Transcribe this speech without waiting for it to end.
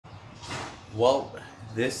Well,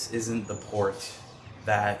 this isn't the port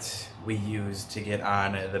that we use to get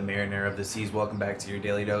on the Mariner of the Seas. Welcome back to your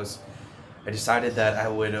Daily Dose. I decided that I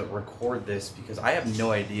would record this because I have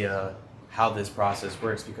no idea how this process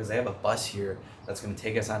works, because they have a bus here that's going to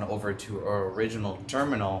take us on over to our original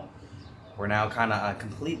terminal. We're now kind of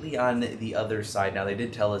completely on the other side. Now, they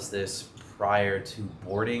did tell us this prior to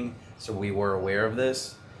boarding, so we were aware of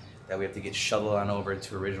this, that we have to get shuttled on over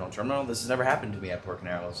to original terminal. This has never happened to me at Port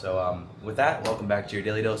Canaveral. So with that, welcome back to your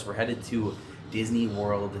Daily Dose. We're headed to Disney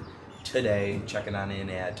World today, checking on in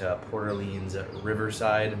at Port Orleans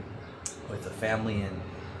Riverside with the family, and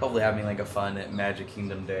hopefully having like a fun Magic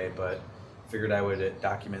Kingdom day. But figured I would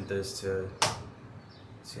document this to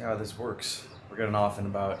see how this works. We're getting off in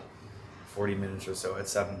about 40 minutes or so at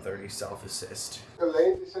 7:30 self-assist.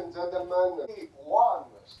 Ladies and gentlemen, one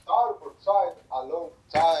starboard side a long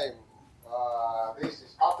time. This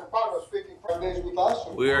is Captain Pallo speaking from days with us.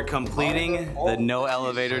 We are completing the no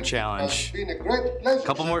elevator challenge. It's been a great pleasure.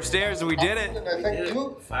 Couple more stairs and we did it. And thank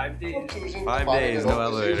you 5 days. for choosing 5 days, no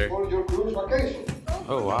elevator. for your cruise vacation.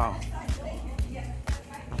 Oh wow.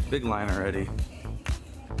 Big line already.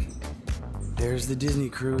 There's the Disney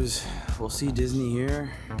cruise. We'll see Disney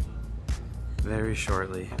here very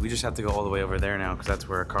shortly. We just have to go all the way over there now because that's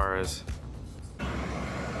where our car is.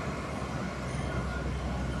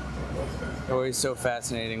 Always so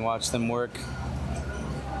fascinating, watch them work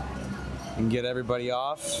and get everybody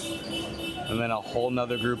off, and then a whole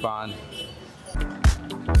nother group on.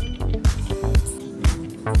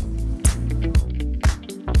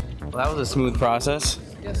 Well, that was a smooth process.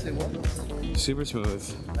 Yes, it was. Super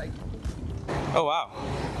smooth. Oh wow,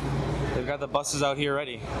 they've got the buses out here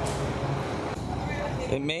ready.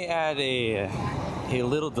 It may add a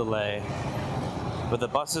little delay, but the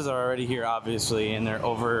buses are already here obviously, and they're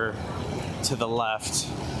over to the left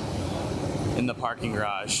in the parking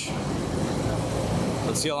garage.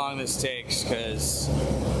 Let's see how long this takes, because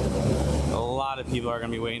a lot of people are going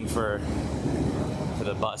to be waiting for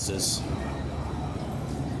the buses.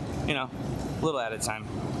 You know, a little at a time,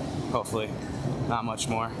 hopefully, not much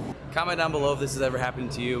more. Comment down below if this has ever happened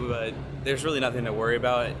to you, but there's really nothing to worry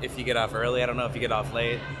about if you get off early. I don't know if you get off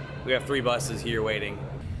late. We have 3 buses here waiting.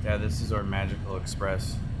 Yeah, this is our Magical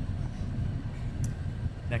Express.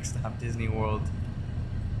 Next stop, Disney World.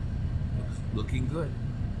 Looking good.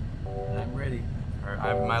 I'm ready.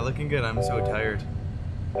 Am I looking good? I'm so tired.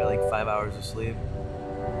 I got like 5 hours of sleep.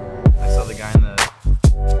 I saw the guy in the...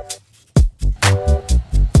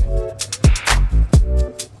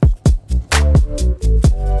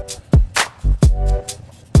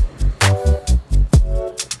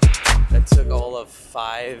 That took all of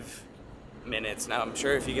 5 minutes. Now I'm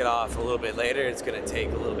sure if you get off a little bit later, it's gonna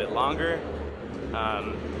take a little bit longer.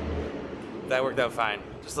 That worked out fine.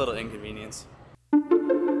 Just a little inconvenience.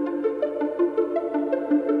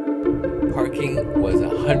 Parking was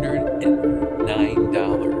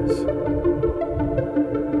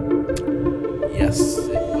 $109. Yes,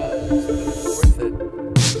 it was. But it was worth it.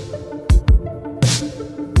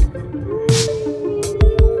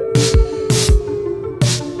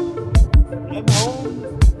 I'm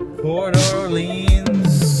home. Port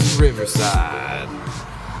Orleans, Riverside. I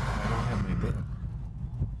don't have my bed.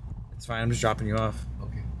 It's fine, I'm just dropping you off.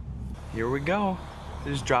 Okay. Here we go.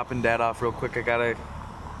 Just dropping Dad off real quick. I gotta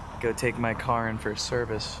go take my car in for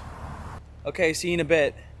service. Okay, see you in a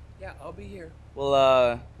bit. Yeah, I'll be here.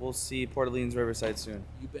 We'll see Port Orleans Riverside soon.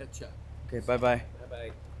 You betcha. Okay, bye-bye.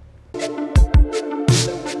 Bye-bye.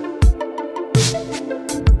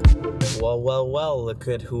 Well, look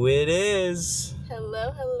at who it is.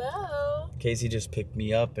 Hello, hello. Casey just picked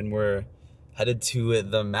me up and we're headed to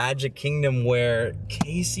the Magic Kingdom, where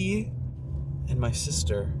Casey and my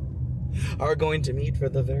sister are going to meet for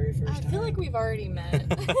the very first time. I feel like we've already met.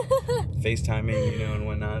 FaceTiming, you know, and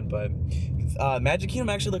whatnot, but Magic Kingdom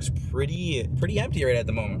actually looks pretty empty right at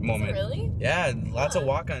the moment. Is it really? Yeah, lots of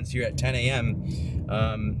walk-ons here at 10 a.m.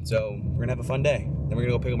 So we're gonna have a fun day. Then we're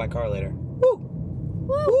gonna go pick up my car later. Woo!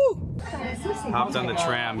 Woo! Hopped on the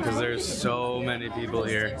tram because there's so many people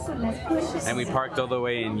here, and we parked all the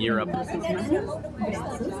way in Europe.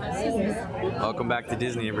 Welcome back to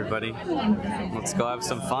Disney, everybody. Let's go have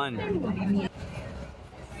some fun.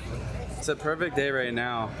 It's a perfect day right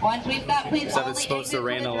now. Once we've got, please, except it's supposed to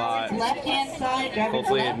rain a lot. Left-hand side,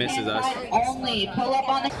 hopefully it misses us. Only pull up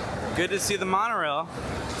on the. Good to see the monorail.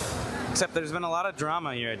 Except there's been a lot of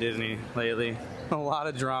drama here at Disney lately. A lot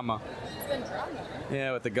of drama. It's been drama.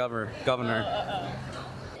 Yeah, with the governor.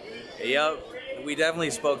 Yep, we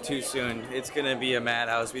definitely spoke too soon. It's gonna be a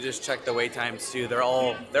madhouse. We just checked the wait times too. They're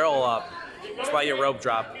all up. That's why you rope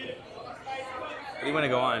drop. What do you want to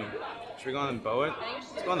go on? Should we go on the boat?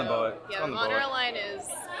 Let's go on the boat. Yeah, the monorail line is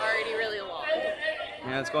already really long.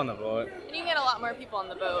 Yeah, let's go on the boat. And you can get a lot more people on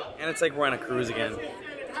the boat. And it's like we're on a cruise again.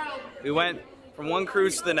 We went from one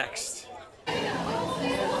cruise to the next.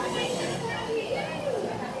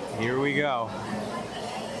 Here we go.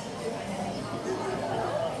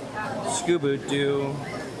 Scooby-Doo.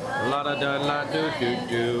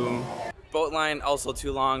 La-da-da-la-doo-doo-doo. Boat line also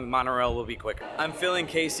too long. Monorail will be quicker. I'm filling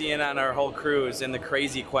Casey in on our whole cruise and the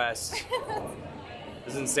crazy quest.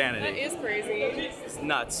 It's insanity. That is crazy. It's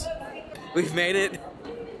nuts. We've made it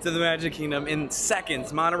to the Magic Kingdom in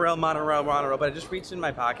seconds. Monorail, monorail, monorail. But I just reached in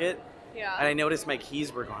my pocket Yeah. and I noticed my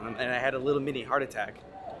keys were gone and I had a little mini heart attack.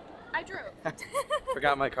 I drove.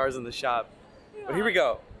 Forgot my car's in the shop. But here we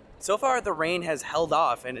go. So far the rain has held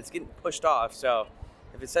off and it's getting pushed off. So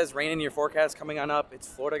if it says rain in your forecast coming on up, it's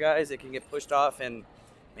Florida, guys. It can get pushed off and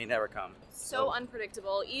may never come. So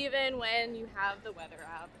unpredictable, even when you have the weather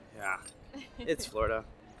app. Yeah, it's Florida.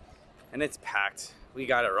 And it's packed. We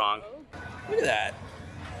got it wrong. Look at that.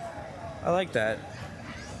 I like that.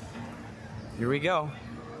 Here we go.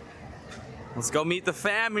 Let's go meet the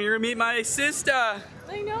fam and you're gonna meet my sister. Are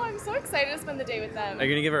I know, I'm so excited to spend the day with them. you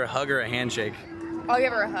gonna give her a hug or a handshake? I'll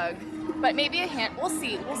give her a hug. But maybe a hand. We'll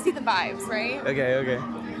see. We'll see the vibes, right? Okay, okay.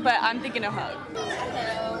 But I'm thinking a hug.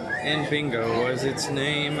 And bingo was its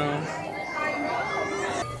name.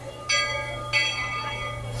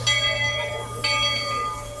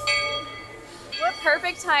 What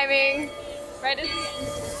perfect timing. Right as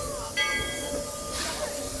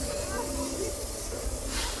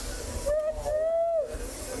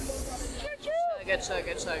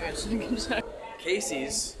chug.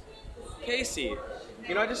 Casey's. Casey.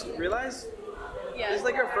 You know, I just realized Yeah. this is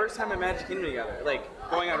like our first time at Magic Kingdom together. Like,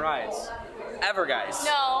 going on rides. Ever, guys.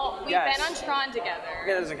 No, we've Yes. been on Tron together.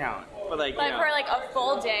 Okay, that doesn't count. But like, But you know. for like a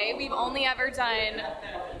full day, we've only ever done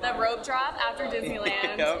the rope drop after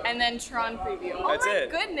Disneyland Yep. and then Tron preview. That's oh my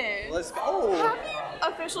it. goodness. Let's go. Happy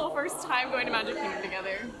official first time going to Magic Kingdom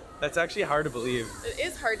together. That's actually hard to believe. It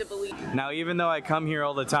is hard to believe. Now, even though I come here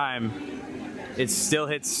all the time, it still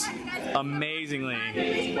hits amazingly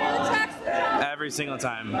every single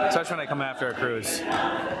time, especially when I come after a cruise.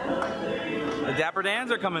 The Dapper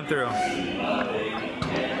Dans are coming through.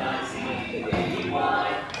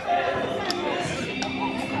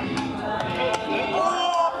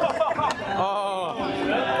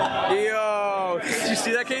 Oh, yo! Did you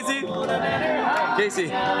see that, Casey? Casey.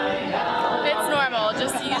 It's normal.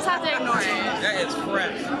 You just have to ignore it. That is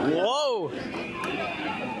fresh. Whoa!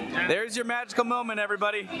 There's your magical moment,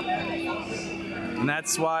 everybody. And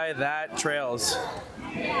that's why that trails.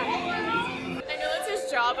 I know it's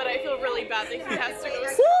his job, but I feel really bad that he has to go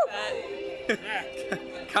see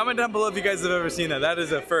that. Comment down below if you guys have ever seen that. That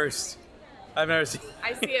is a first. I've never seen.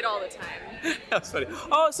 I see it all the time. That's funny.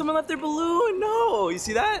 Oh, someone left their balloon. No, you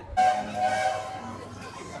see that?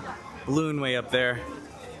 Balloon way up there.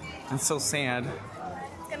 That's so sad.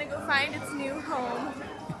 It's gonna go find its new home.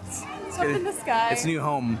 It's up in the sky. Its new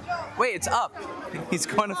home. Wait, it's up. He's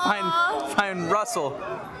going to find Russell.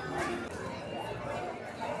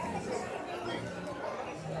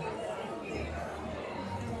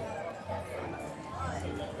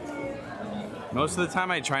 Most of the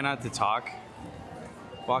time I try not to talk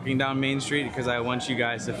walking down Main Street because I want you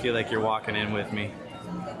guys to feel like you're walking in with me.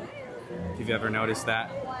 If you've ever noticed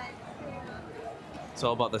that. It's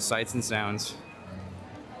all about the sights and sounds.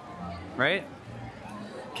 Right?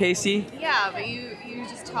 Casey? Yeah, but you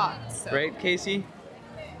just talked. So. Right, Casey?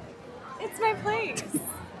 It's my place.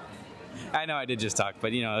 I know I did just talk,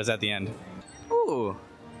 but you know, it was at the end. Ooh,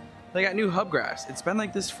 they got new hubgrass. It's been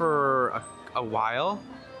like this for a while.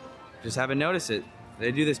 Just haven't noticed it.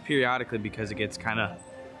 They do this periodically because it gets kind of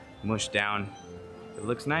mushed down. It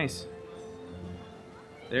looks nice.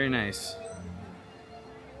 Very nice.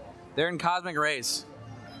 They're in Cosmic Rays.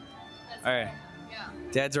 All right. Yeah.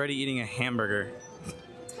 Dad's already eating a hamburger.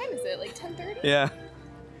 What time is it? Like 10:30? Yeah.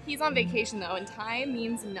 He's on vacation though, and time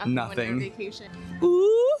means nothing, when you're on vacation.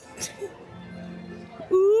 Ooh.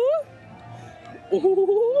 Ooh.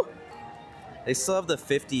 Ooh. They still have the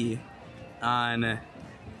 50 on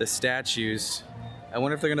the statues. I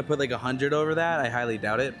wonder if they're gonna put like 100 over that. I highly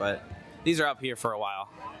doubt it, but these are up here for a while.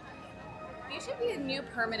 These should be new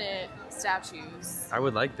permanent statues. I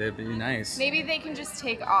would like that. It'd be nice. Maybe they can just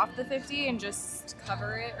take off the 50 and just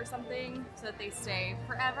cover it or something so that they stay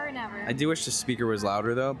forever and ever. I do wish the speaker was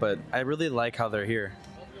louder though, but I really like how they're here.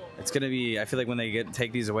 It's gonna be, I feel like when they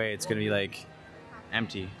take these away, it's gonna be like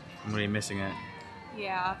empty. I'm gonna be missing it.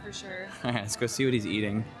 Yeah, for sure. All right, let's go see what he's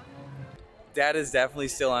eating. Dad is definitely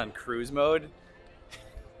still on cruise mode,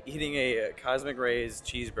 eating a Cosmic Rays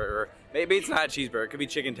cheeseburger. Maybe it's not a cheeseburger. It could be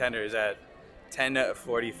chicken tenders at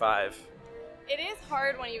 10:45. It is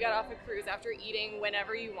hard when you get off a cruise after eating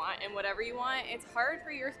whenever you want and whatever you want. It's hard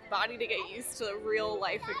for your body to get used to real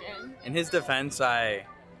life again. In his defense, I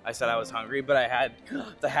said I was hungry, but I had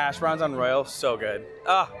the hash browns on Royal, so good.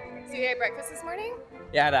 Ah. So you had breakfast this morning?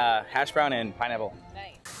 Yeah, I had a hash brown and pineapple.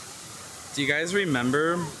 Nice. Do you guys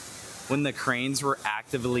remember when the cranes were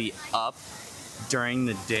actively up during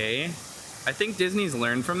the day? I think Disney's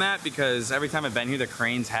learned from that because every time I've been here, the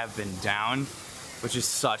cranes have been down, which is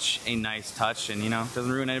such a nice touch and, you know,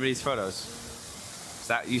 doesn't ruin anybody's photos.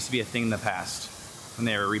 So that used to be a thing in the past when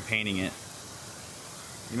they were repainting it.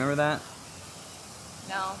 You remember that?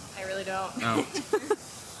 No, I really don't. No.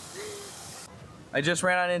 I just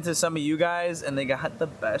ran on into some of you guys and they got the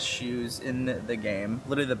best shoes in the game.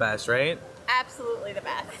 Literally the best, right? Absolutely the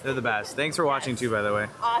best. They're the best. Thanks for watching too, by the way.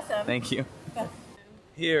 Awesome. Thank you.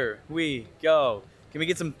 Here we go. Can we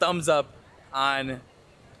get some thumbs up on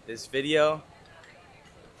this video?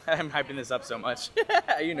 I'm hyping this up so much.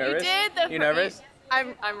 Are you nervous? You did the You nervous?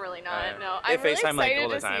 I'm really not. No. They I'm really FaceTime, like, excited all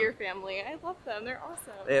the to time. see your family. I love them. They're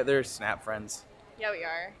awesome. They're Snap friends. Yeah, we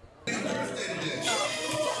are.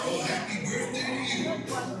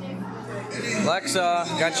 Alexa,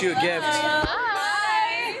 got you a gift.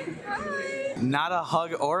 Hi. Not a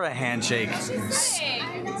hug or a handshake.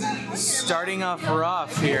 Starting off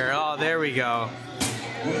rough here. Oh, there we go.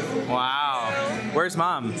 Wow. Where's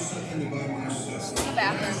mom? In the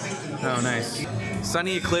bathroom. Oh, nice.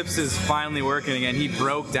 Sunny Eclipse is finally working again. He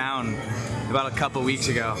broke down about a couple weeks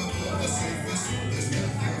ago. But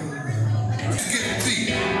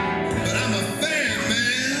I'm a fan,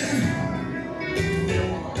 man. You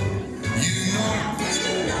know,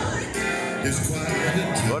 it's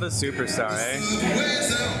quite What a superstar, eh?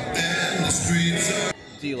 ways out and the streets are.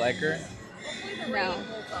 Do you like her? No.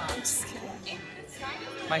 Just kidding.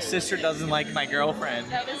 My sister doesn't like my girlfriend.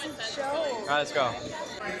 That doesn't show. All right, let's go.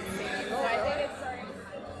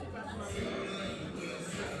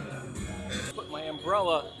 Put my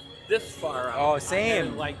umbrella this far out. Oh, same.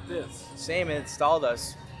 And like this. Same, it stalled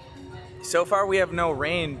us. So far we have no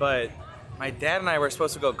rain, but my dad and I were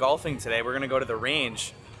supposed to go golfing today. We're gonna go to the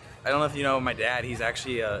range. I don't know if you know my dad, he's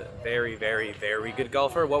actually a very, very, very good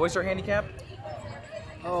golfer. What was your handicap?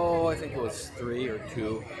 Oh, I think it was 3 or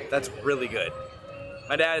 2. That's really good.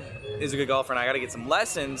 My dad is a good golfer and I gotta get some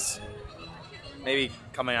lessons. Maybe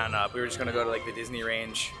coming on up. We were just gonna go to like the Disney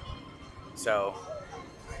range. So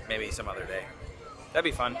maybe some other day. That'd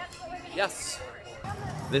be fun. Yes.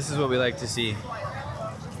 This is what we like to see.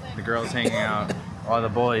 The girls hanging out while the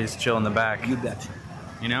boys chill in the back. You betcha.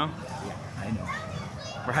 You know? Yeah, I know.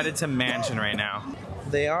 We're headed to Mansion right now.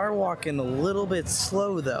 They are walking a little bit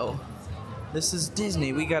slow though. This is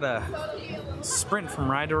Disney. We gotta sprint from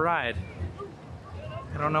ride to ride.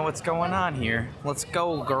 I don't know what's going on here. Let's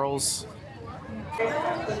go, girls.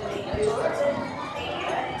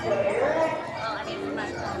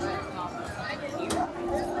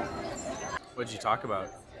 What'd you talk about?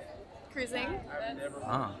 Cruising.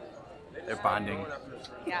 Oh, they're bonding.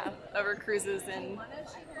 Yeah, over cruises and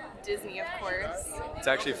Disney, of course. It's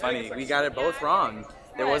actually funny. We got it both wrong.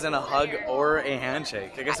 There wasn't a hug or a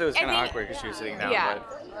handshake. I guess it was kind of think- awkward because she was sitting down. Yeah.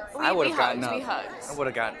 But I would have gotten up. We hugged. I would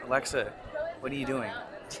have gotten. Alexa, what are you doing?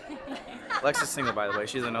 Alexa's single, by the way.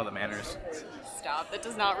 She doesn't know the manners. Stop. That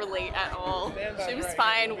does not relate at all. She was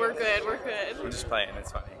fine. We're good. We're good. We're just playing.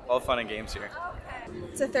 It's funny. All fun and games here.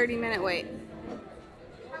 It's a 30-minute wait.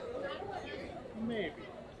 Maybe.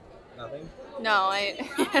 Nothing? No, I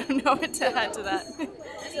don't know what to add to that.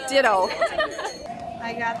 Ditto.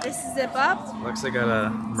 I got this zip up. Looks like a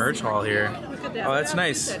merch haul here. Oh, that's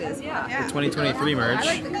nice. That is, yeah. The 2023 merch. I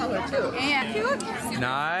like the color too. And cute.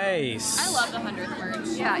 Nice. I love the 100th merch.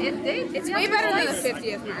 Yeah, it's way better than the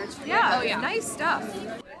 50th merch. Yeah, Oh, yeah. nice stuff.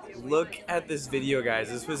 Look at this video, guys.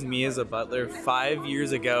 This was me as a butler 5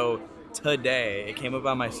 years ago today. It came up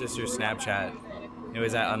on my sister's Snapchat. It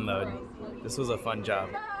was at Unload. This was a fun job.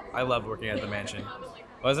 I loved working at the mansion.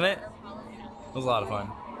 Wasn't it? It was a lot of fun.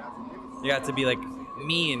 You got to be like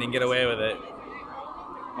mean and get away with it.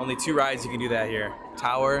 Only 2 rides you can do that here.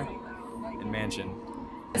 Tower and mansion.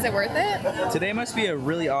 Is it worth it? Today must be a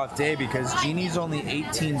really off day because Genie's only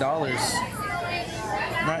 $18.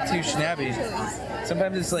 Not too shabby.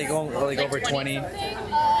 Sometimes it's like over 20.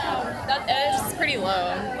 That is pretty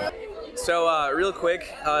low. So real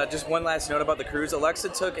quick, just one last note about the cruise. Alexa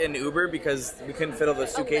took an Uber because we couldn't fit all the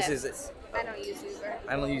suitcases. I don't use Uber.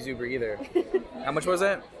 I don't use Uber either. How much was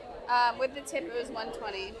it? With the tip, it was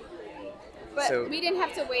 $120. But So- we didn't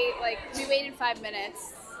have to wait. Like we waited 5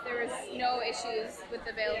 minutes. There was no issues with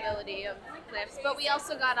the availability of lifts. But we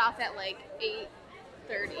also got off at like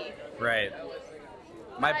 30. Right.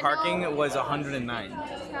 My parking was 109.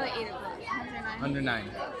 It's probably 8 o'clock. 109.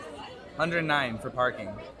 109 for parking.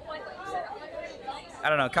 I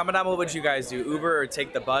don't know. Comment down below what you guys do. Uber or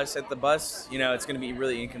take the bus. At the bus, you know, it's going to be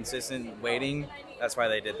really inconsistent waiting. That's why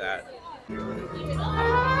they did that.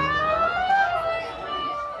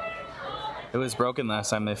 It was broken last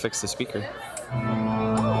time they fixed the speaker.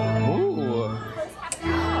 Ooh.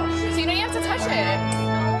 So you don't have to touch it.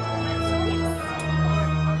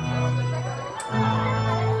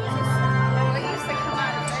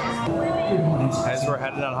 As we're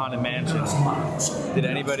headed on Haunted Mansion, did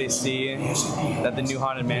anybody see that the new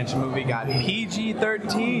Haunted Mansion movie got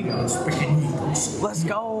PG-13? Let's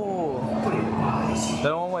go!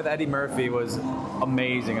 The one with Eddie Murphy was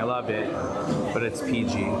amazing. I loved it, but it's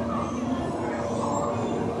PG.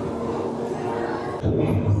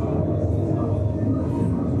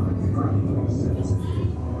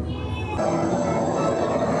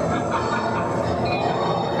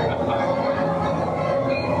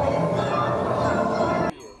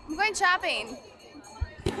 Shopping.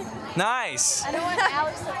 Nice. I don't want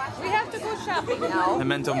Alex to watch. We have to go shopping now.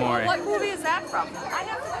 Memento Mori. What movie is that from? I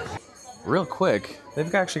have to go. Real quick,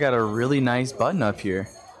 they've actually got a really nice button up here.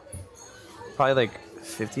 Probably like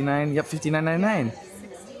 59. Yep, $59.99.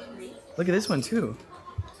 Look at this one too.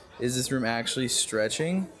 Is this room actually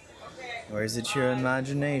stretching, or is it your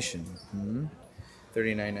imagination?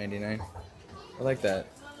 $39.99. I like that.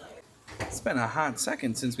 It's been a hot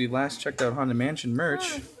second since we've last checked out Haunted Mansion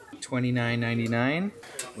merch. $29.99.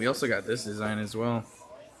 We also got this design as well.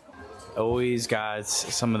 Always got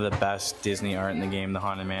some of the best Disney art in the game, the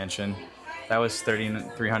Haunted Mansion. That was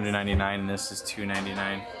 $399 and this is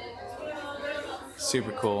 $299.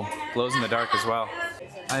 Super cool. Glows in the dark as well.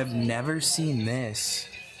 I've never seen this.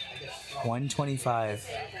 $125.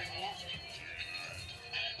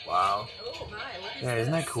 Wow. Yeah,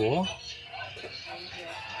 isn't that cool?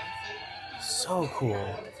 So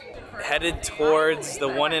cool. Headed towards the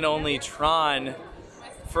one and only Tron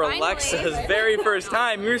for Alexa's very first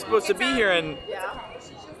time. You were supposed to be here and...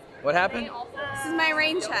 What happened? This is my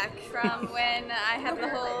rain check from when I had the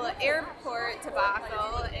whole airport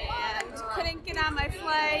debacle and couldn't get on my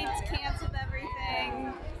flight, canceled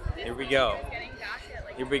everything. Here we go.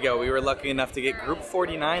 Here we go. We were lucky enough to get group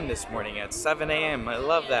 49 this morning at 7 a.m. I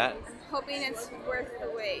love that. Hoping it's worth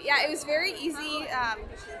the wait. Yeah, it was very easy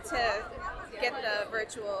to get the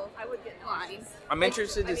virtual line. I'm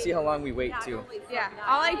interested to see how long we wait too. Yeah,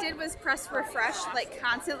 all I did was press refresh like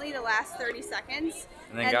constantly the last 30 seconds.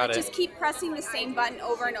 And then got it. Just keep pressing the same button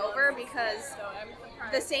over and over because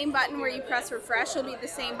the same button where you press refresh will be the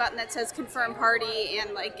same button that says confirm party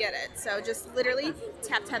and like get it. So just literally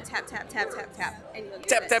tap, tap, tap, tap, tap, tap, tap, and you'll get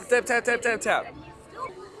Tap, it. tap, tap, tap, tap, tap, tap.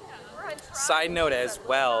 Side note as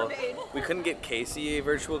well, we couldn't get Casey a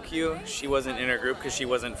virtual queue. She wasn't in her group because she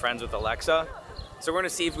wasn't friends with Alexa. So we're gonna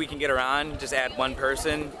see if we can get her on, just add one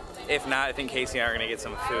person. If not, I think Casey and I are gonna get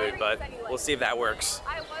some food, but we'll see if that works.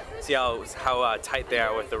 See how tight they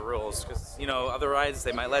are with the rules. Because, you know, other rides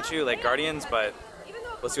they might let you, like Guardians, but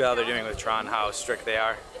we'll see how they're doing with Tron, how strict they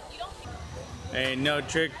are. Ain't no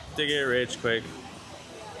trick to get rich quick.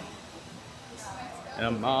 And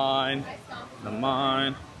I'm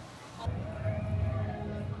on.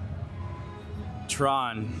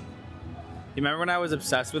 Tron. You remember when I was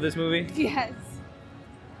obsessed with this movie? Yes.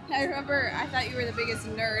 I remember I thought you were the biggest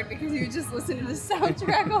nerd because you would just listen to the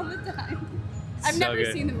soundtrack all the time. I've So never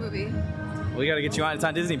good. seen the movie. We gotta get you on. It's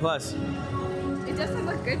on Disney Plus. It doesn't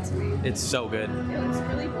look good to me. It's so good. It looks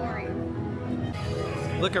really boring.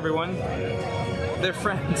 Look, everyone. They're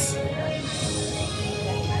friends.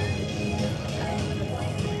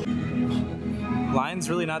 Line's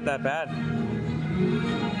really not that bad.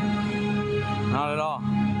 Not at all.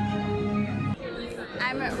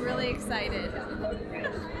 I'm really excited.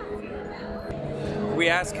 We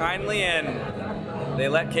asked kindly and they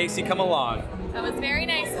let Casey come along. That was very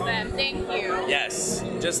nice of them. Thank you. Yes.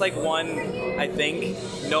 Just like one, I think.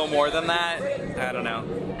 No more than that. I don't know.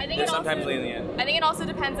 I think They're it sometimes also, lenient. I think it also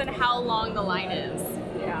depends on how long the line is.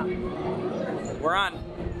 Yeah. We're on.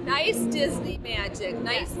 Nice Disney magic.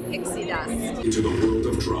 Nice pixie dust. Into the world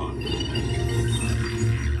of Tron.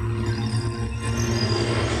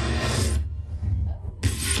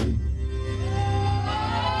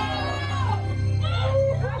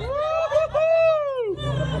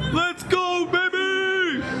 Let's go,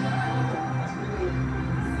 baby!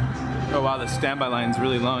 Oh wow, the standby line's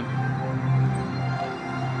really long.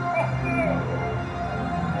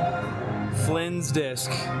 Flynn's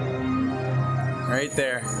disc. Right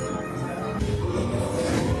there.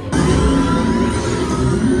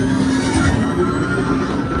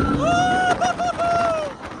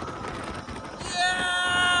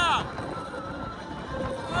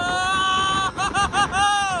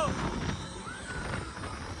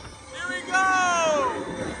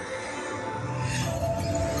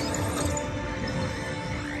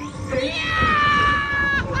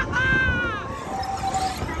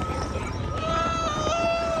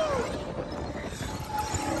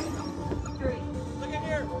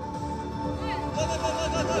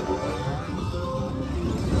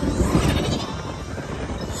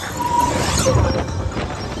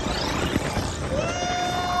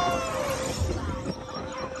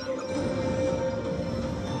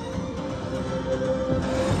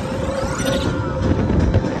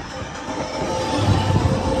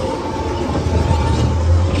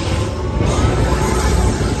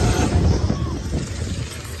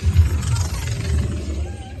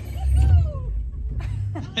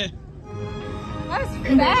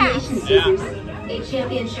 Speakers, a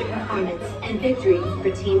championship performance and victory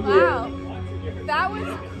for Team Blue. Wow, that was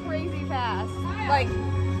crazy fast. Like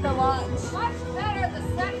the launch. Much better the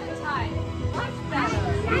second time. Much better.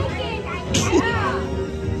 Yeah.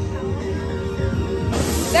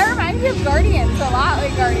 That reminds me of Guardians, a lot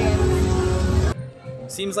like Guardians.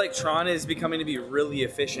 Seems like Tron is becoming to be really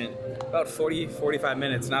efficient. About 40-45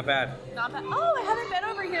 minutes, not bad. Not bad. Oh, I haven't been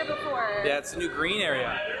over here before. Yeah, it's a new green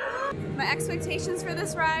area. My expectations for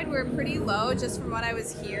this ride were pretty low just from what I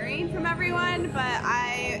was hearing from everyone, but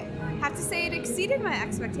I have to say it exceeded my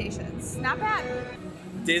expectations. Not bad.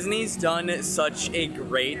 Disney's done such a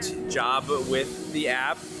great job with the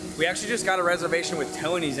app. We actually just got a reservation with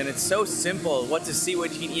Tony's, and it's so simple what to see,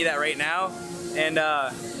 what you can eat at right now. And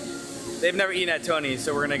they've never eaten at Tony's,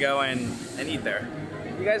 so we're gonna go and eat there.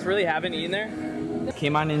 You guys really haven't eaten there?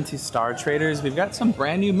 Came on into Star Traders. We've got some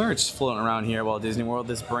brand new merch floating around here at Walt Disney World.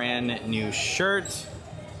 This brand new shirt.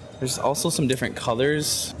 There's also some different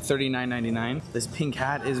colors, $39.99. This pink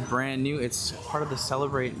hat is brand new. It's part of the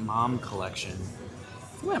Celebrate Mom collection.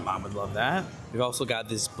 My mom would love that. We've also got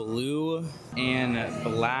this blue and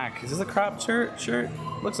black. Is this a crop shirt?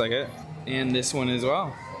 Looks like it. And this one as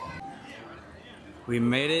well. We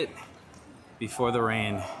made it before the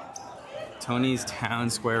rain. Tony's Town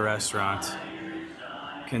Square Restaurant.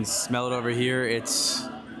 You can smell it over here. It's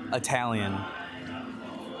Italian.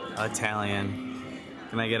 Italian.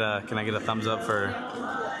 Can I get a thumbs up for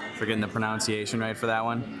getting the pronunciation right for that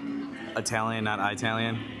one? Italian, not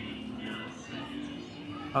Italian.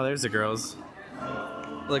 Oh, there's the girls.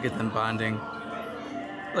 Look at them bonding.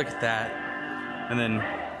 Look at that. And then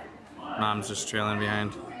mom's just trailing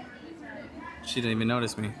behind. She didn't even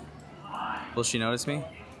notice me. Will she notice me?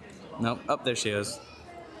 Nope. Oh, there she is.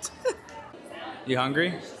 You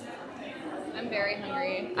hungry? I'm very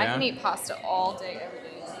hungry. Yeah? I can eat pasta all day, every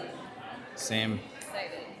day. Same.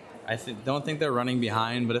 Excited. I don't think they're running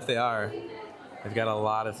behind, but if they are, they've got a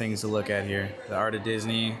lot of things to look at here. The Art of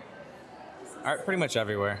Disney. Art pretty much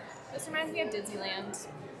everywhere. This reminds me of Disneyland.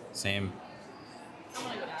 Same. I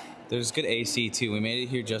want to go back. There's good AC too. We made it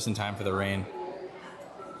here just in time for the rain.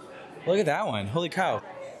 Look at that one. Holy cow.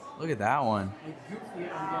 Look at that one.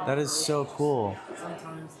 That is so cool.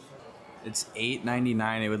 It's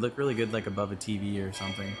 $8.99. It would look really good like above a TV or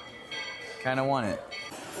something. Kind of want it.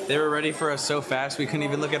 They were ready for us so fast we couldn't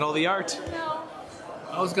even look at all the art. No.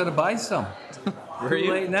 I was gonna buy some. Were you?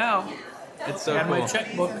 Too late now. It's so I had cool. my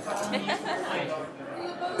checkbook.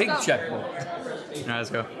 Big checkbook. All right, let's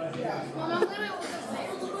go.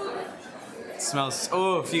 It smells.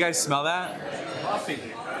 Oh, if you guys smell that. Coffee.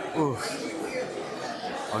 Ooh.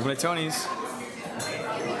 Welcome to Tony's.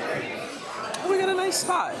 Oh, we got a nice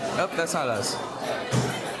spot. Oh, that's not us.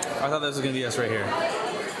 I thought this was gonna be us right here.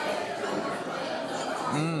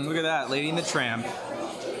 Look at that, Lady and the Tramp.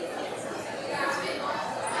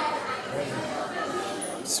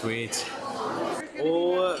 Sweet.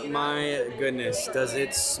 Oh my goodness, does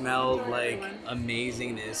it smell like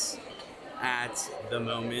amazingness at the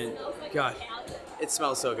moment. God, it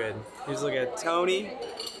smells so good. Here's a look at Tony.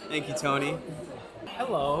 Thank you, Tony.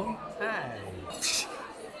 Hello. Hi.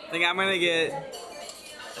 I think I'm gonna get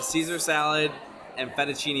a Caesar salad and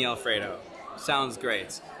fettuccine Alfredo. Sounds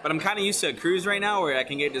great. But I'm kind of used to a cruise right now where I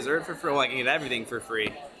can get dessert for free. Well, I can get everything for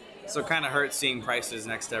free. So it kind of hurts seeing prices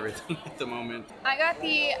next to everything at the moment. I got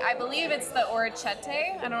the, I believe it's the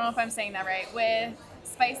orecchiette. I don't know if I'm saying that right, with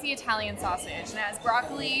spicy Italian sausage. And it has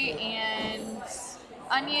broccoli and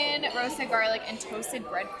onion, roasted garlic, and toasted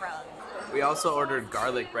breadcrumbs. We also ordered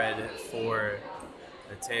garlic bread for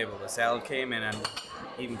the table. The salad came in and I'm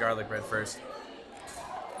eating garlic bread first.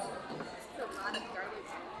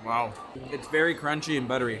 Wow. It's very crunchy and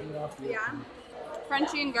buttery. Yeah.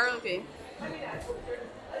 Crunchy and garlicky.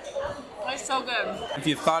 It's so good. If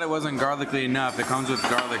you thought it wasn't garlicky enough, it comes with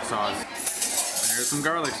garlic sauce. There's some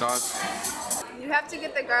garlic sauce. You have to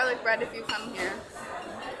get the garlic bread if you come here.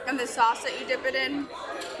 And the sauce that you dip it in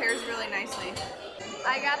pairs really nicely.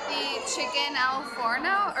 I got the chicken al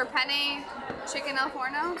forno, or penne chicken al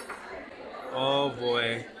forno. Oh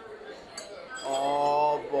boy.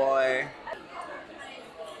 Oh boy.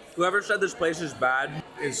 Whoever said this place is bad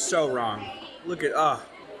is so wrong. Look at,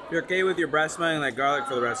 if you're okay with your breath smelling like garlic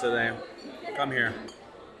for the rest of the day, come here.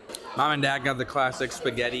 Mom and Dad got the classic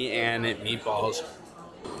spaghetti and meatballs.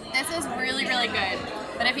 This is really, really good.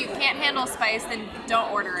 But if you can't handle spice, then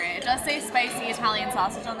don't order it. It does say spicy Italian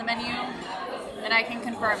sausage on the menu, and I can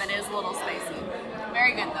confirm it is a little spicy.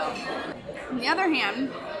 Very good though. On the other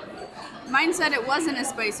hand, mine said it wasn't a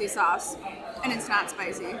spicy sauce, and it's not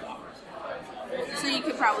spicy. So you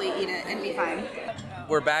could probably eat it and be fine.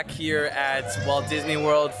 We're back here at Walt Disney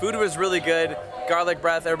World. Food was really good. garlic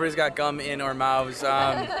breath. Everybody's got gum in our mouths.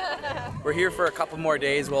 We're here for a couple more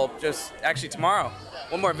days. Well, just actually tomorrow,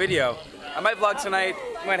 one more video. I might vlog tonight.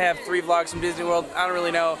 I might have 3 vlogs from Disney World. I don't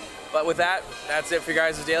really know. But with that, that's it for you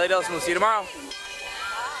guys' Daily Dose, and we'll see you tomorrow.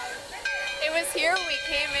 It was here when we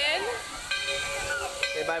came in.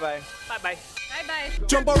 Okay, bye-bye. Bye-bye. Bye-bye.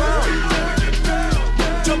 Jump around.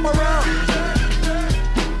 Jump around.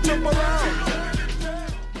 Jump around.